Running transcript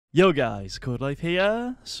Yo guys, Codelife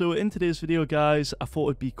here. So in today's video guys, I thought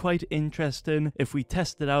it'd be quite interesting if we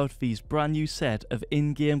tested out these brand new set of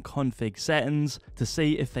in-game config settings to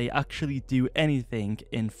see if they actually do anything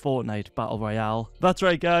in Fortnite Battle Royale. That's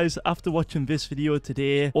right guys, after watching this video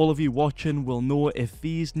today, all of you watching will know if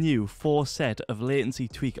these new 4 set of latency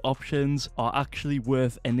tweak options are actually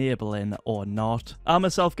worth enabling or not. I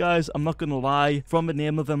myself guys, I'm not gonna lie, from the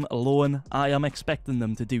name of them alone, I am expecting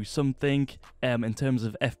them to do something in terms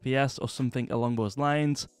of FPS or something along those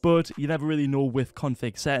lines, but you never really know with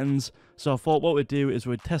config settings, so I thought what we'd do is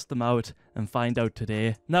we'd test them out and find out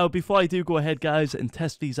today. Now before I do go ahead guys and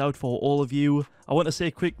test these out for all of you, I want to say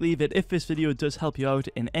quickly that if this video does help you out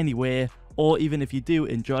in any way, or even if you do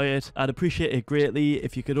enjoy it, I'd appreciate it greatly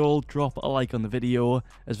if you could all drop a like on the video,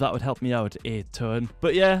 as that would help me out a ton.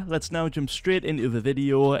 But yeah, let's now jump straight into the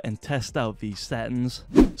video and test out these settings.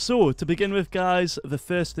 So to begin with guys, the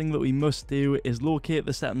first thing that we must do is locate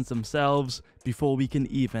the settings themselves before we can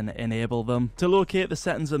even enable them. To locate the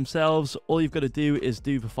settings themselves, all you've got to do is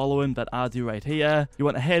do the following that I do right here. You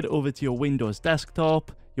want to head over to your Windows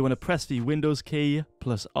desktop, you want to press the Windows key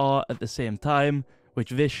plus R at the same time,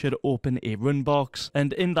 which this should open a run box,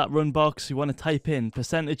 and in that run box you want to type in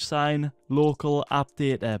 %, local app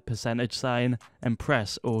data %, and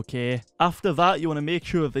press OK. After that you want to make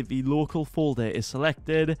sure that the local folder is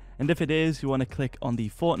selected, and if it is, you want to click on the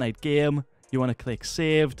Fortnite game, you want to click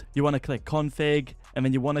saved, you want to click config, and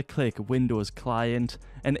then you want to click Windows Client.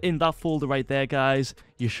 And in that folder right there guys,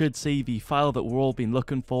 you should see the file that we've all been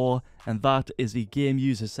looking for, and that is the game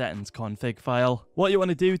user settings config file. What you want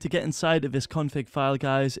to do to get inside of this config file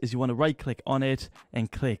guys is you want to right click on it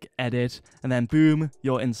and click edit, and then boom,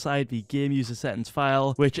 you're inside the game user settings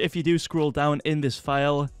file, which if you do scroll down in this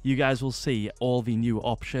file, you guys will see all the new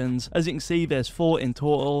options. As you can see, there's 4 in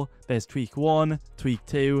total. There's tweak 1, tweak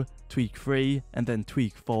 2, tweak 3, and then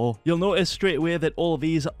tweak 4. You'll notice straight away that all of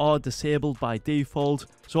these are disabled by default,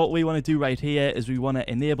 so what we want to do right here is we want to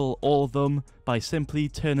enable all of them by simply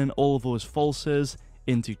turning all of those falses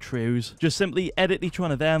into trues. Just simply edit each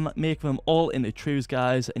one of them, make them all into trues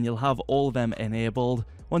guys, and you'll have all of them enabled.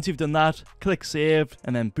 Once you've done that, click save,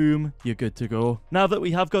 and then boom, you're good to go. Now that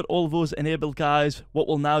we have got all of those enabled guys, what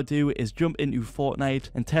we'll now do is jump into Fortnite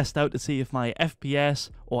and test out to see if my FPS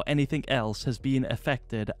or anything else has been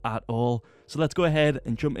affected at all. So let's go ahead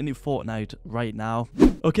and jump into Fortnite right now.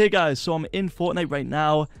 Okay guys, so I'm in Fortnite right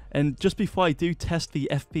now, and just before I do test the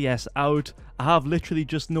FPS out, I have literally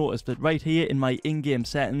just noticed that right here in my in-game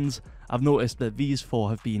settings, I've noticed that these 4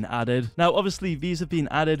 have been added. Now obviously these have been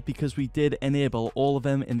added because we did enable all of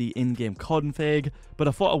them in the in-game config, but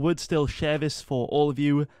I thought I would still share this for all of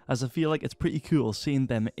you, as I feel like it's pretty cool seeing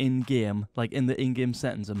them in-game, like in the in-game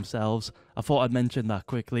settings themselves. I thought I'd mention that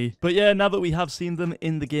quickly. But yeah, now that we have seen them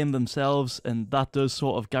in the game themselves, and that does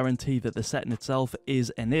sort of guarantee that the setting itself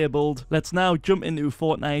is enabled, let's now jump into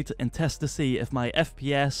Fortnite and test to see if my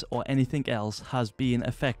FPS or anything else has been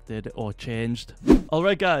affected or changed.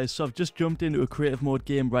 Alright guys, so I've just jumped into a creative mode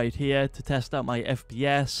game right here to test out my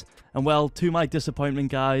FPS, and well, to my disappointment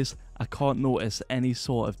guys, I can't notice any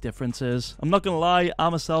sort of differences. I'm not gonna lie, I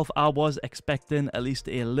myself, I was expecting at least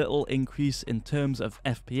a little increase in terms of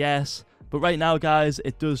FPS, but right now guys,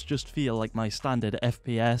 it does just feel like my standard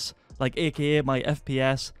FPS, like aka my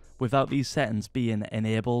FPS without these settings being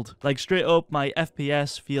enabled. Like straight up, my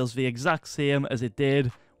FPS feels the exact same as it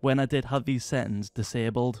did when I did have these settings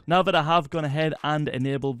disabled. Now that I have gone ahead and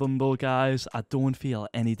enabled them though guys, I don't feel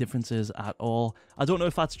any differences at all. I don't know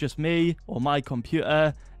if that's just me or my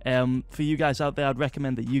computer. For you guys out there, I'd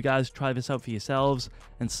recommend that you guys try this out for yourselves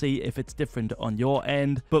and see if it's different on your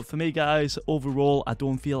end. But for me guys, overall, I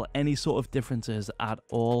don't feel any sort of differences at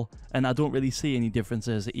all, and I don't really see any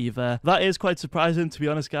differences either. That is quite surprising to be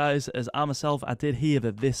honest guys, as I myself, I did hear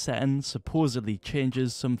that this setting supposedly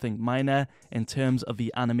changes something minor in terms of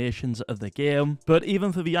the animations of the game. But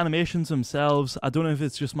even for the animations themselves, I don't know if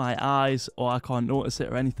it's just my eyes or I can't notice it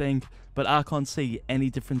or anything, but I can't see any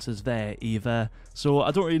differences there either. So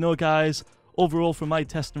I don't really know guys. Overall, from my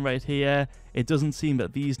testing right here, it doesn't seem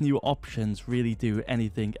that these new options really do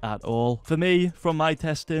anything at all. For me, from my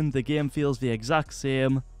testing, the game feels the exact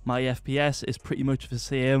same. My FPS is pretty much the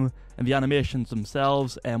same, and the animations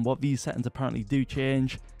themselves and what these settings apparently do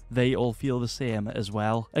change, they all feel the same as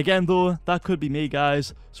well. Again though, that could be me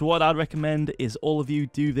guys, so what I'd recommend is all of you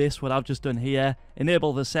do this, what I've just done here,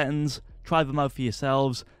 enable the settings, try them out for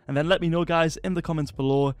yourselves, and then let me know guys in the comments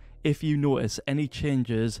below if you notice any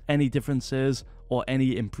changes, any differences, or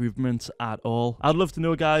any improvements at all. I'd love to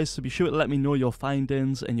know guys, so be sure to let me know your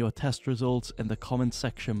findings and your test results in the comments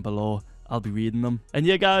section below. I'll be reading them. And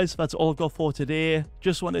yeah guys, that's all I've got for today.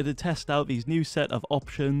 Just wanted to test out these new set of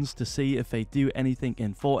options to see if they do anything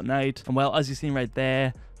in Fortnite. And well, as you've seen right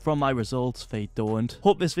there, from my results, they don't.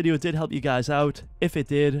 Hope this video did help you guys out. If it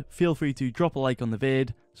did, feel free to drop a like on the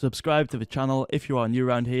vid, subscribe to the channel if you are new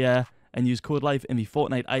around here, and use Codelife in the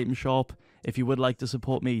Fortnite item shop if you would like to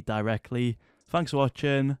support me directly. Thanks for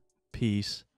watching. Peace.